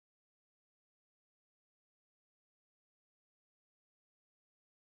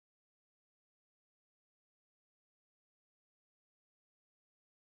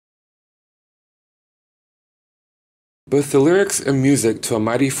Both the lyrics and music to A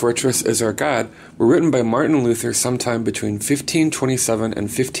Mighty Fortress Is Our God were written by Martin Luther sometime between 1527 and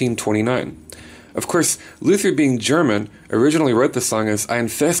 1529. Of course, Luther, being German, originally wrote the song as Ein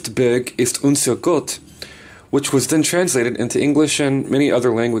Festberg ist unser Gott, which was then translated into English and many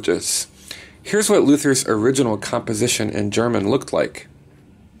other languages. Here's what Luther's original composition in German looked like.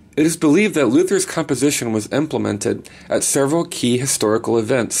 It is believed that Luther's composition was implemented at several key historical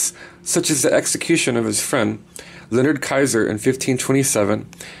events, such as the execution of his friend, Leonard Kaiser, in 1527,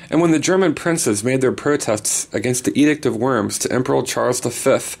 and when the German princes made their protests against the Edict of Worms to Emperor Charles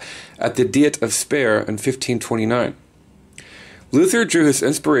V at the Diet of Speyer in 1529. Luther drew his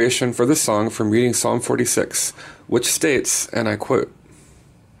inspiration for the song from reading Psalm 46, which states, and I quote,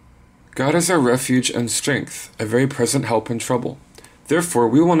 God is our refuge and strength, a very present help in trouble. Therefore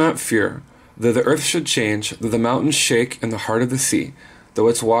we will not fear, though the earth should change, though the mountains shake in the heart of the sea, though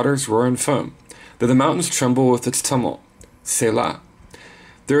its waters roar and foam, though the mountains tremble with its tumult. Selah.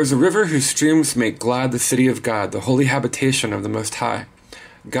 There is a river whose streams make glad the city of God, the holy habitation of the Most High.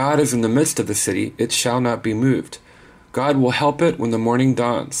 God is in the midst of the city, it shall not be moved. God will help it when the morning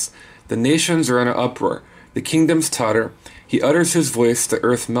dawns. The nations are in an uproar, the kingdoms totter, he utters his voice, the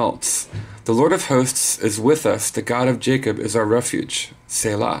earth melts. The Lord of hosts is with us, the God of Jacob is our refuge.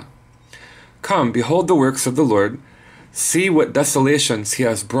 Selah. Come, behold the works of the Lord. See what desolations he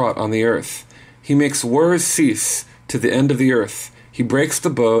has brought on the earth. He makes wars cease to the end of the earth. He breaks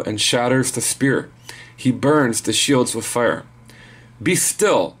the bow and shatters the spear. He burns the shields with fire. Be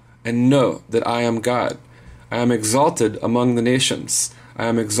still and know that I am God. I am exalted among the nations. I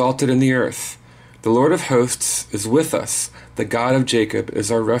am exalted in the earth. The Lord of hosts is with us. The God of Jacob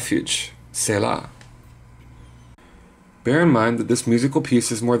is our refuge. Selah. Bear in mind that this musical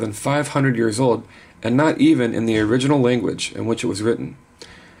piece is more than 500 years old and not even in the original language in which it was written.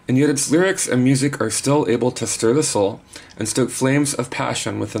 And yet its lyrics and music are still able to stir the soul and stoke flames of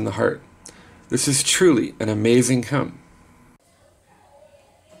passion within the heart. This is truly an amazing hymn.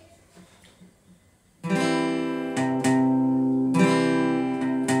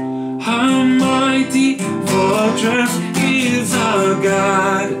 How mighty fortress is our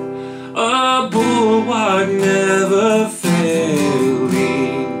God, a bulwark never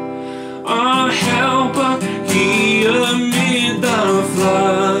failing, our helper, he amid the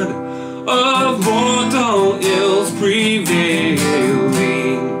flood of mortal ills prevailing.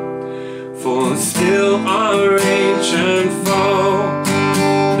 For still our ancient foe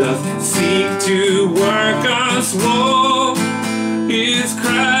doth seek to work us woe, his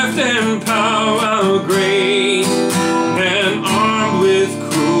craft and power great, and armed with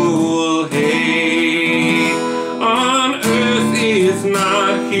cruel hate. On earth is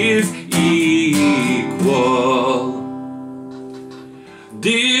not his equal.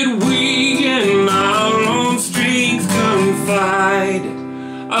 Did we in our own strength confide,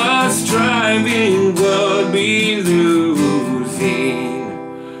 a striving would be losing.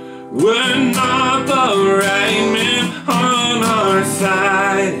 We're not the right man on our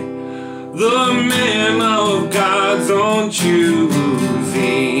side, the man of God's own choosing.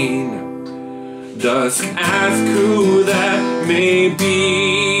 Dusk ask who that may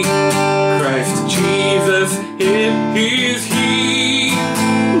be, Christ Jesus, it is he.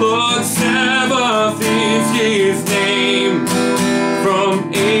 Lord Sabaoth is his name,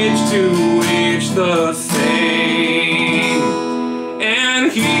 from age to age the same,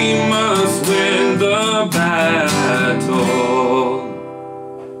 and he must win the battle.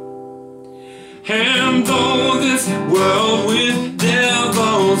 And though this world with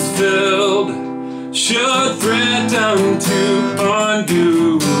devils filled should threaten to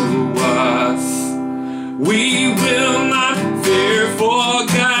undo us, we will not fear, for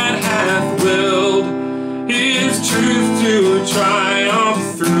God hath willed his truth to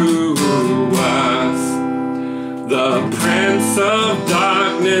triumph through us. The Prince of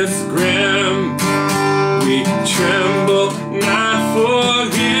Darkness grim, we tremble not for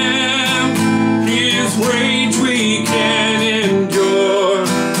him, his rage we can endure,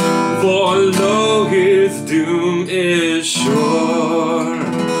 for lo, his doom is sure.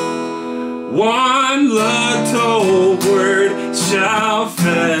 One little word shall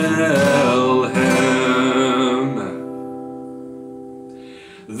fell him,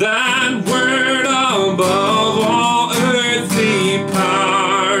 that word above all earthly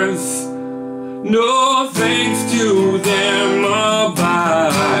powers, no thanks to them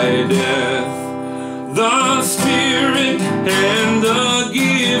abideth. The Spirit and the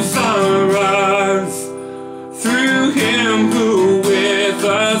gifts are ours, through him who with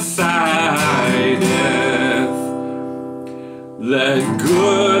us sideth. Let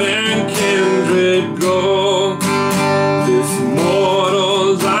good and kindred go,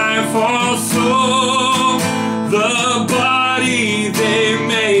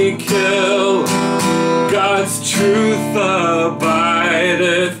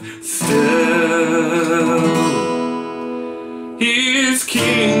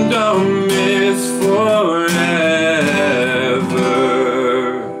 kingdom is forever.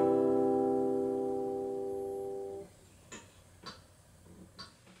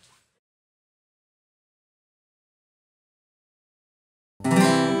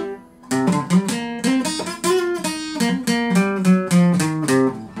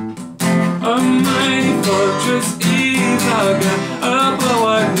 A mighty fortress is our God, a bow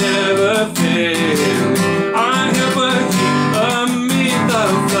I never fail. Our helper keep amid the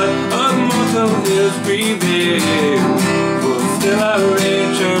flood of mortal hills prevail. For still I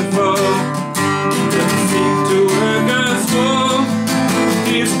rage and fall, just seek to work us full.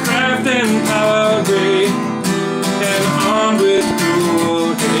 His craft and power great, and armed with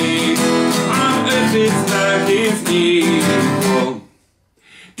cruelty. On earth is not his equal.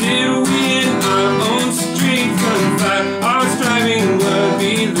 Did we in our own strength confide, our striving would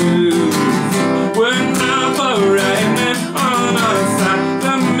be lose. We're now upright and on our side,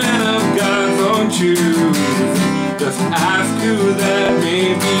 the men of God's own choose. Just ask who that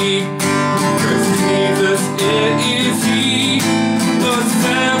may be. Christ Jesus, it is He. The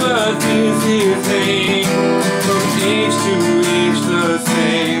Sabbath is His name, from age to age the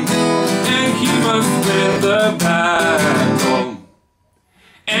same, and He must win the battle.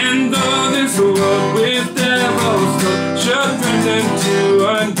 And though this world with devils should threaten to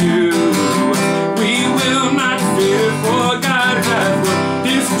undo, we will not fear, for God has won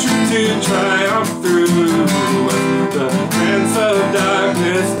His truth to triumph through. The prince of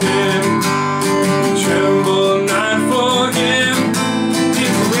darkness